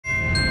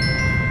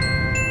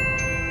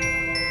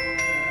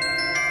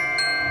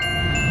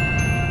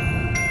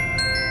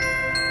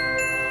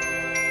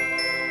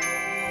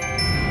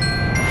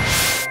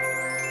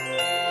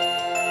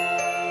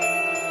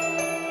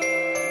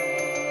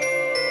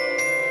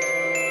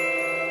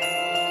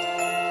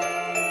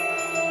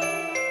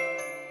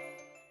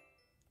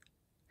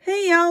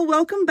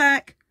welcome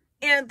back.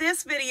 In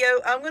this video,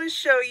 I'm going to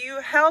show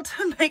you how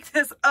to make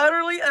this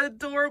utterly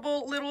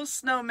adorable little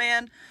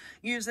snowman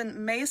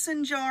using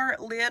mason jar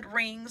lid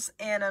rings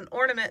and an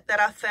ornament that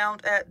I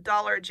found at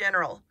Dollar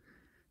General.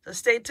 So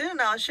stay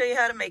tuned, I'll show you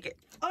how to make it.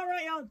 All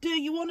right, y'all, do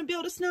you want to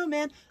build a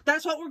snowman?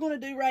 That's what we're going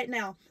to do right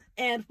now.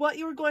 And what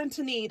you're going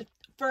to need,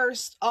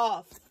 first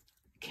off,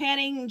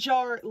 canning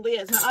jar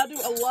lids. Now, I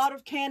do a lot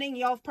of canning.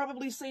 Y'all have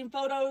probably seen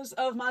photos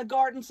of my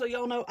garden, so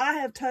y'all know I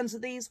have tons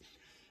of these.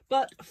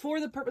 But for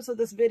the purpose of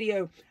this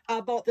video, I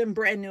bought them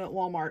brand new at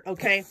Walmart,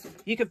 okay?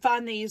 You can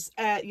find these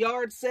at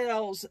yard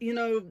sales, you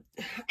know,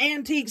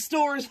 antique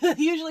stores.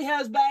 Usually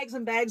has bags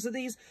and bags of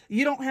these.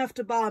 You don't have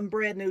to buy them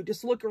brand new.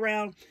 Just look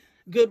around.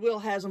 Goodwill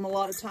has them a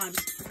lot of times.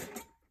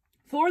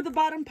 For the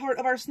bottom part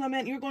of our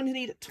snowman, you're going to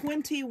need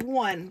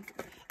 21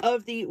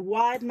 of the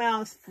wide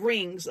mouth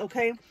rings,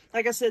 okay?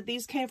 Like I said,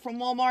 these came from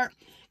Walmart.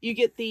 You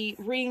get the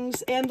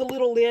rings and the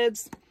little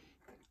lids.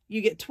 You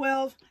get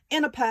 12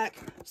 in a pack,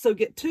 so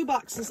get 2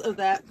 boxes of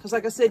that, because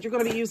like I said, you're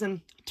going to be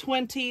using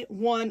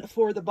 21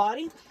 for the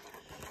body.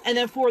 And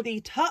then for the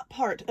top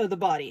part of the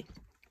body,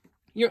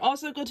 you're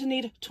also going to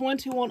need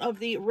 21 of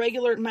the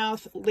regular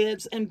mouth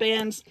lids and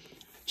bands.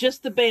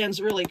 Just the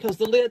bands, really, because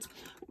the lids,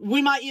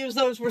 we might use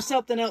those for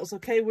something else,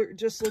 okay? We're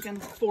just looking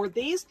for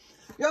these.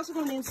 You're also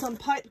going to need some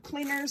pipe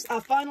cleaners. I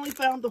finally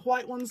found the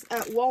white ones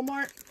at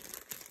Walmart,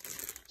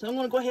 so I'm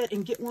going to go ahead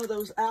and get one of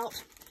those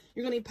out.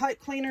 You're going to need pipe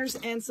cleaners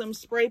and some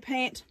spray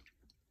paint.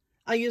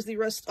 I use the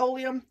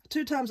Rust-Oleum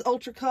 2x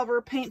Ultra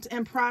Cover paint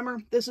and primer.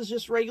 This is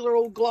just regular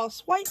old gloss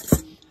white.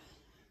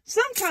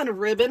 Some kind of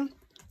ribbon.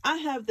 I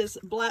have this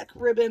black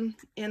ribbon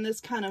and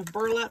this kind of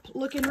burlap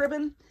looking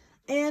ribbon.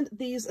 And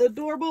these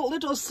adorable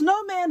little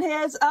snowman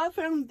heads. I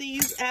found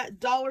these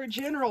at Dollar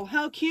General.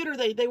 How cute are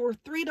they? They were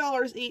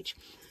 $3 each.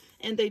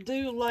 And they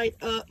do light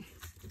up.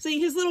 See,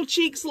 his little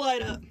cheeks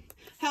light up.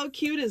 How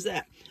cute is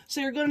that? So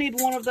you're going to need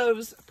one of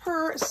those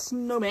per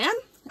snowman.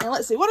 And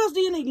let's see, what else do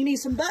you need? You need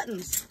some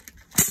buttons.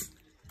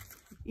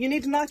 You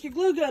need to knock your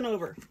glue gun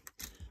over.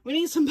 We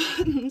need some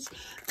buttons.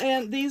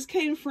 And these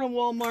came from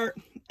Walmart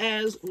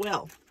as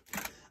well.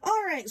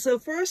 All right, so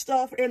first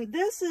off, and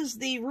this is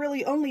the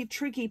really only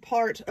tricky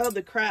part of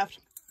the craft,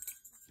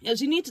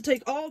 is you need to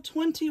take all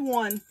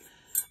 21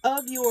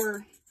 of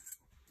your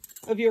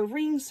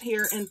rings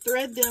here and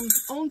thread them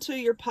onto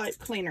your pipe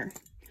cleaner.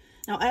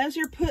 Now, as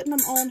you're putting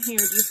them on here,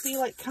 do you see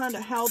like kind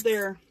of how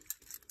they're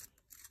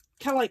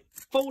kind of like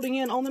folding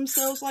in on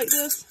themselves like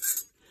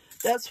this?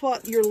 That's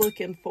what you're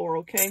looking for,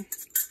 okay?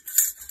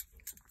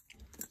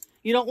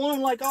 You don't want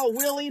them like all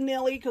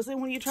willy-nilly, because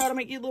then when you try to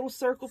make your little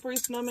circle for your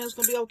snowman, it's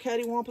going to be all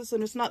cattywampus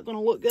and it's not going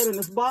to look good. And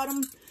this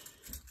bottom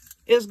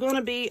is going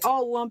to be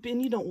all lumpy,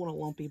 and you don't want a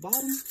lumpy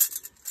bottom.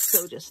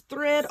 So just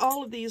thread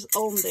all of these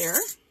on there.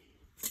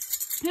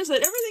 Like I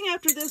said, everything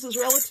after this is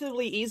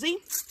relatively easy.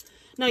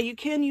 Now, you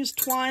can use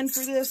twine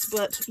for this,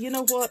 but you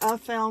know what? I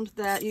found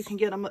that you can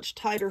get a much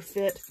tighter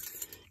fit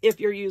if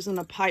you're using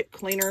a pipe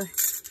cleaner.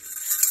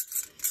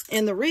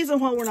 And the reason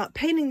why we're not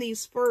painting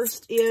these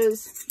first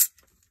is,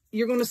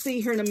 you're going to see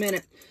here in a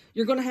minute,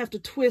 you're going to have to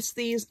twist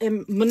these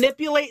and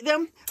manipulate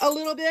them a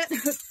little bit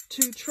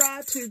to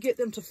try to get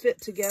them to fit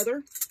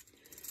together.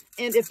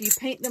 And if you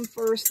paint them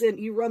first, then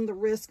you run the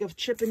risk of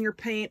chipping your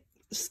paint,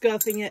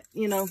 scuffing it,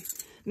 you know,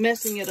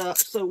 messing it up.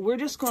 So we're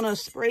just going to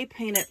spray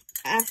paint it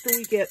after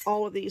we get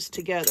all of these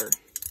together.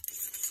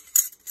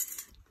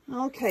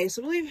 Okay,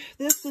 so I believe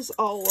this is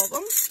all of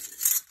them.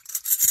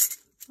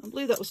 I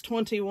believe that was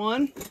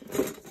 21.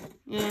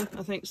 Yeah,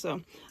 I think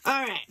so.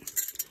 All right.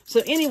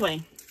 So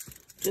anyway,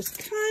 just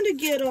kind of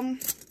get them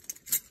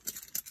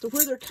to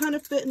where they're kind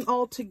of fitting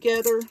all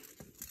together.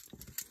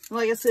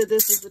 Like I said,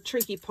 this is the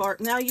tricky part.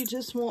 Now you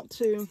just want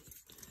to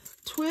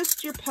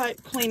twist your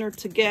pipe cleaner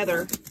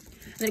together.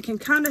 And it can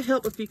kind of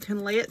help if you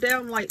can lay it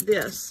down like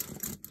this.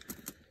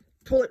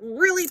 Pull it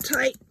really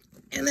tight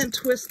and then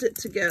twist it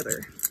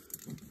together.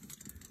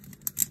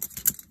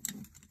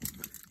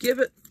 Give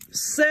it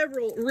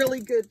several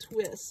really good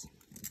twists.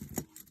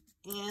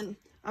 And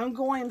I'm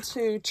going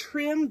to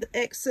trim the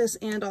excess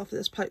end off of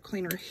this pipe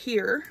cleaner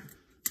here.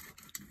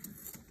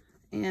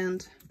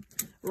 And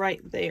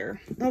right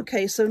there.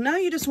 Okay, so now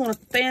you just want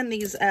to fan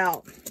these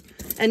out.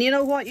 And you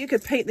know what? You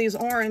could paint these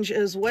orange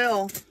as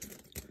well.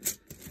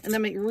 And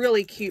then make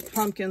really cute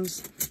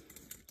pumpkins.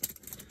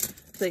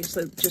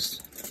 So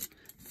just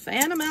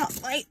fan them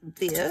out like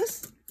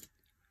this.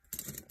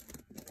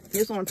 You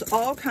just want them to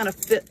all kind of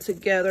fit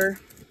together.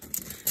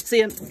 See,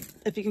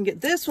 if you can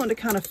get this one to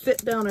kind of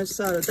fit down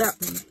inside of that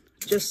one,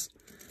 just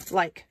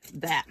like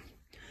that.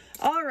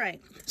 All right,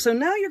 so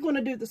now you're going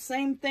to do the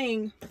same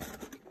thing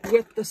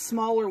with the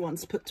smaller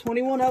ones. Put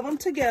 21 of them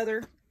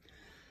together.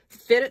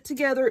 Fit it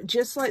together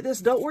just like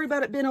this. Don't worry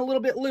about it being a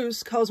little bit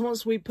loose, because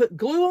once we put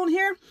glue on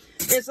here,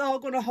 it's all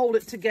going to hold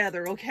it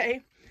together,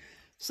 okay?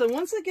 So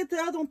once I get the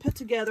other one put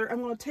together,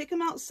 I'm going to take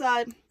them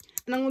outside,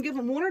 and I'm going to give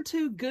them 1 or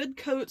 2 good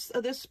coats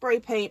of this spray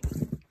paint,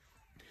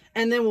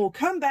 and then we'll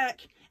come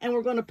back and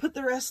we're going to put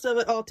the rest of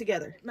it all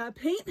together. My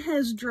paint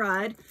has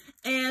dried,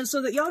 and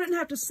so that y'all didn't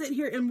have to sit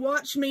here and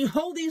watch me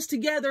hold these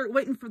together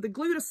waiting for the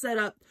glue to set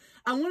up,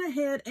 I went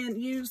ahead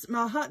and used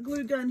my hot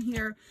glue gun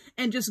here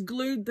and just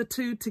glued the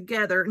two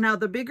together. Now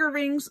the bigger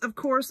rings, of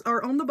course,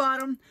 are on the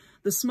bottom.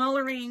 The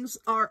smaller rings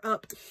are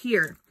up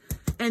here.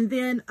 And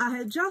then I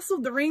had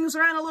jostled the rings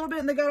around a little bit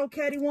and they got all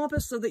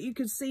cattywampus so that you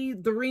could see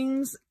the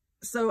rings.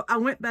 So I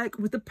went back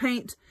with the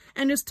paint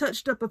and just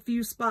touched up a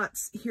few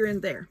spots here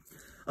and there.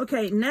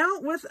 Okay, now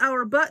with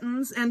our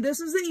buttons, and this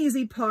is the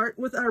easy part,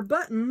 with our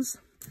buttons,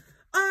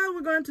 all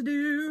we're going to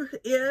do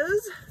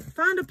is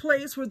find a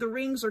place where the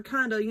rings are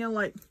kind of, you know,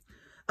 like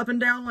up and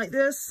down like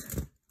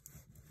this.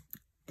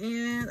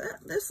 And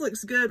this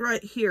looks good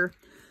right here.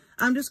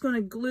 I'm just going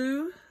to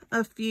glue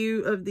a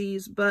few of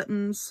these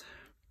buttons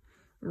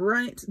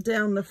right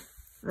down the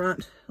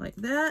front like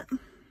that.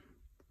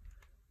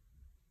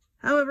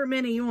 However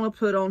many you want to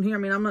put on here. I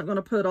mean, I'm not going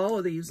to put all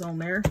of these on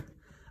there.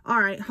 All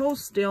right, hold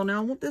still now.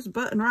 I want this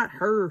button right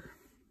here.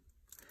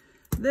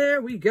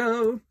 There we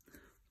go.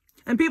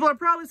 And people are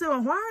probably saying,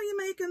 well, why are you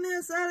making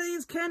this out of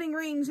these canning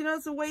rings? You know,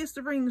 it's a waste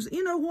of rings.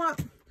 You know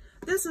what?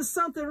 This is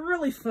something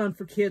really fun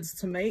for kids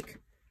to make.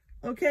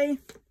 Okay?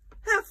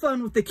 Have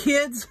fun with the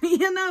kids.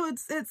 You know,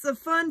 it's a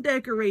fun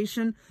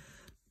decoration.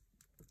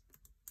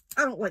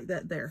 I don't like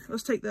that there.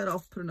 Let's take that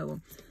off, put another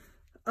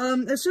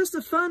one. It's just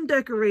a fun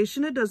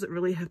decoration. It doesn't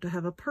really have to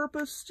have a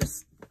purpose.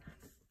 Just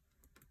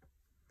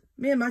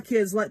me and my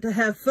kids like to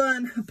have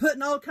fun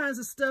putting all kinds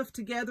of stuff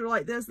together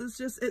like this.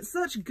 It's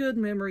such good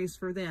memories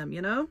for them,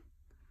 you know?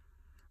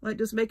 Like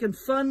just making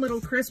fun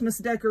little Christmas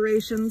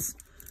decorations.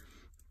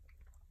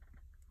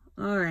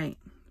 All right,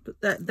 put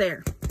that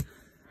there.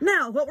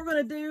 Now, what we're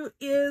going to do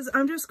is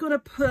I'm just going to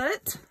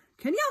put,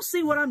 can y'all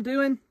see what I'm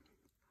doing?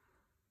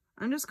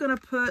 I'm just going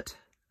to put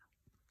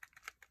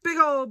big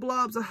old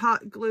blobs of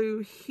hot glue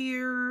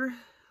here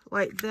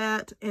like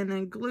that, and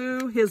then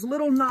glue his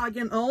little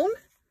noggin on.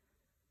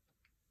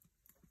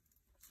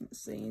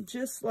 Let's see,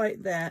 just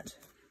like that.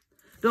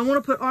 Don't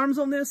want to put arms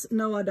on this?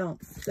 No, I don't.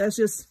 That's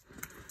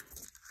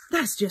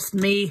just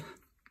me.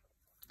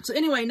 So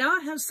anyway, now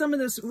I have some of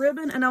this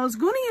ribbon, and I was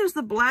going to use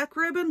the black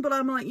ribbon, but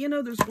I'm like, you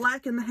know, there's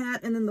black in the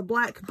hat and then the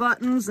black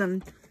buttons,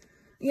 and,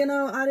 you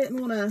know, I didn't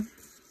want to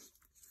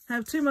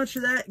have too much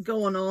of that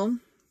going on.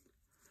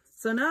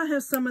 So now I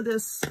have some of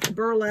this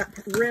burlap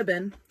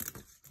ribbon,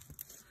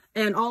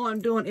 and all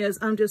I'm doing is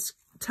I'm just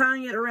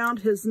tying it around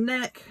his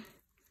neck,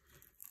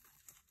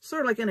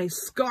 sort of like in a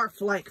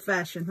scarf-like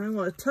fashion. I'm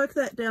going to tuck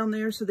that down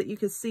there so that you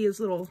can see his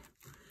little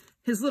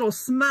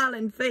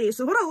smiling face.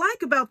 So what I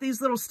like about these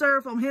little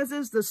styrofoam heads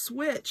is the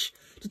switch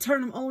to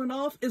turn them on and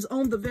off is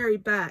on the very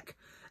back.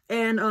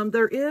 And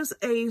there is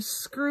a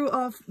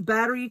screw-off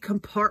battery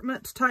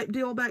compartment type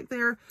deal back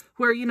there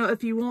where, you know,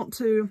 if you want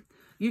to,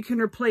 you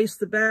can replace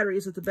the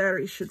batteries if the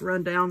batteries should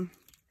run down.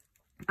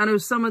 I know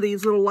some of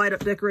these little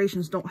light-up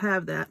decorations don't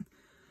have that,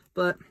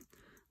 but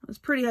I was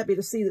pretty happy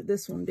to see that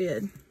this one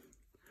did.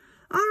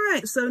 All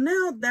right, so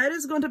now that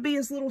is going to be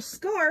his little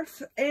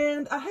scarf,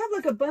 and I have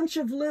like a bunch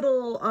of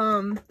little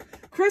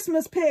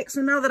Christmas picks,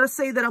 and now that I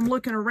say that, I'm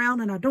looking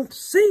around and I don't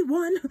see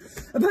one.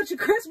 A bunch of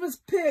Christmas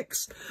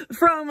picks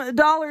from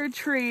Dollar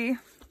Tree.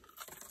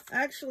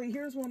 Actually,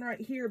 here's one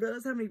right here, but it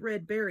doesn't have any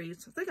red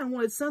berries. I think I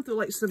wanted something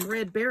like some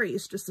red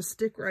berries just to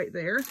stick right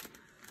there.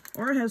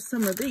 Or I have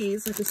some of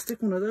these. I could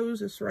stick one of those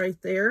just right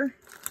there.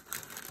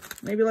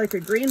 Maybe like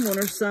a green one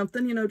or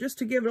something, you know, just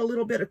to give it a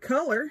little bit of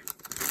color.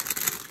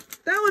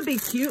 That would be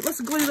cute. Let's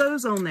glue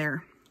those on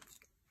there.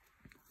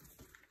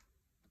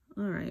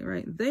 All right,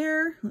 right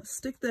there. Let's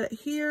stick that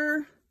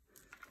here.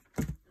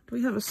 Do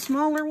we have a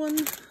smaller one?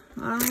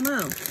 I don't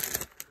know.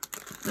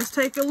 Let's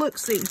take a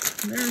look-see.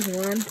 There's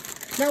one.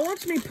 Now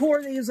watch me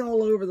pour these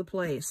all over the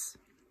place.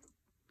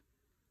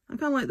 I'm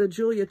kind of like the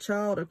Julia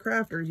Child of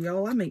crafters,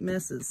 y'all. I make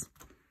messes.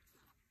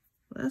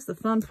 That's the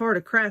fun part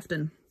of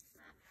crafting.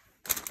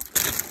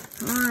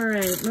 All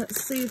right,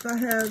 let's see if I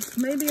have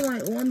maybe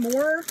like one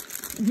more.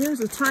 Here's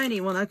a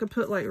tiny one I could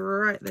put like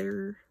right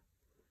there.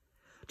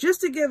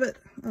 Just to give it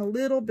a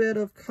little bit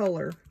of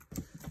color.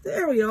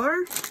 There we are.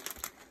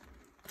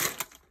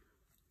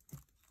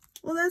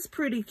 Well, that's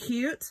pretty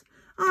cute.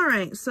 All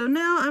right, so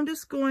now I'm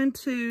just going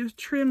to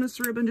trim this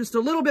ribbon just a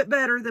little bit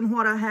better than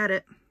what I had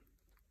it.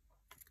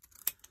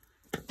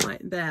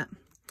 Like that.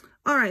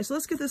 All right, so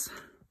let's get this,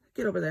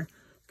 get over there.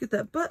 Get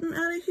that button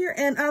out of here.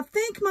 And I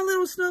think my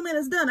little snowman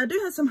is done. I do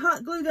have some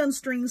hot glue gun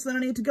strings that I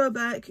need to go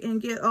back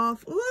and get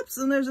off. Whoops,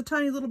 and there's a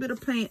tiny little bit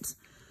of paint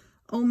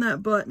on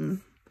that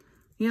button.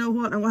 You know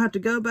what? I'm going to have to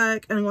go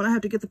back and I'm going to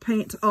have to get the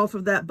paint off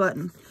of that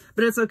button.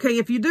 But it's okay.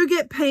 If you do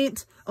get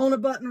paint on a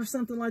button or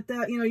something like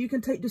that, you know, you can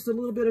take just a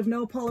little bit of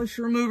nail polish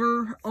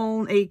remover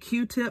on a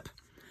Q-tip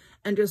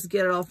and just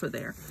get it off of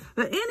there.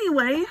 But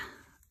anyway,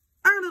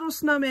 our little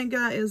snowman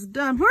guy is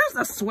done. Where's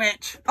the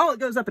switch? Oh, it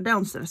goes up and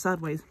down instead of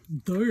sideways.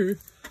 Duh.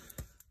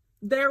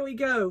 There we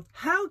go.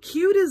 How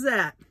cute is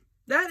that?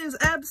 That is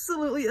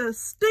absolutely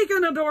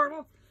stinking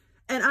adorable,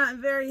 and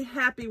I'm very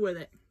happy with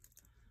it.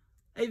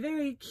 A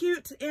very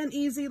cute and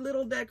easy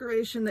little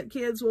decoration that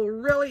kids will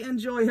really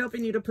enjoy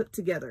helping you to put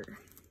together.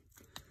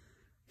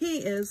 He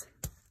is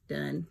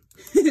done.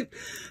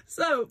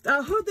 So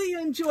I hope that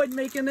you enjoyed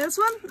making this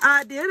one.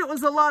 I did. It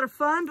was a lot of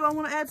fun. Do I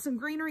want to add some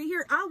greenery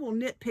here? I will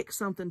nitpick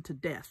something to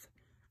death.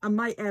 I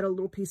might add a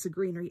little piece of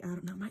greenery. I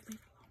don't know. I might leave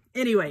it alone.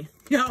 Anyway,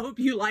 I hope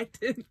you liked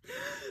it.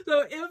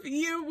 So if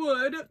you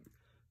would,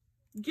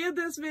 give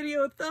this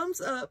video a thumbs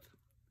up,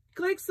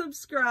 click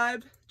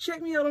subscribe,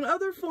 check me out on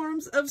other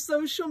forms of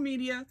social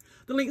media,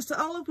 the links to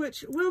all of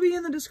which will be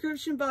in the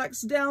description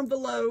box down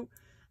below,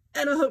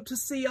 and I hope to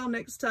see y'all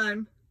next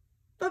time.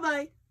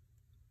 Bye-bye.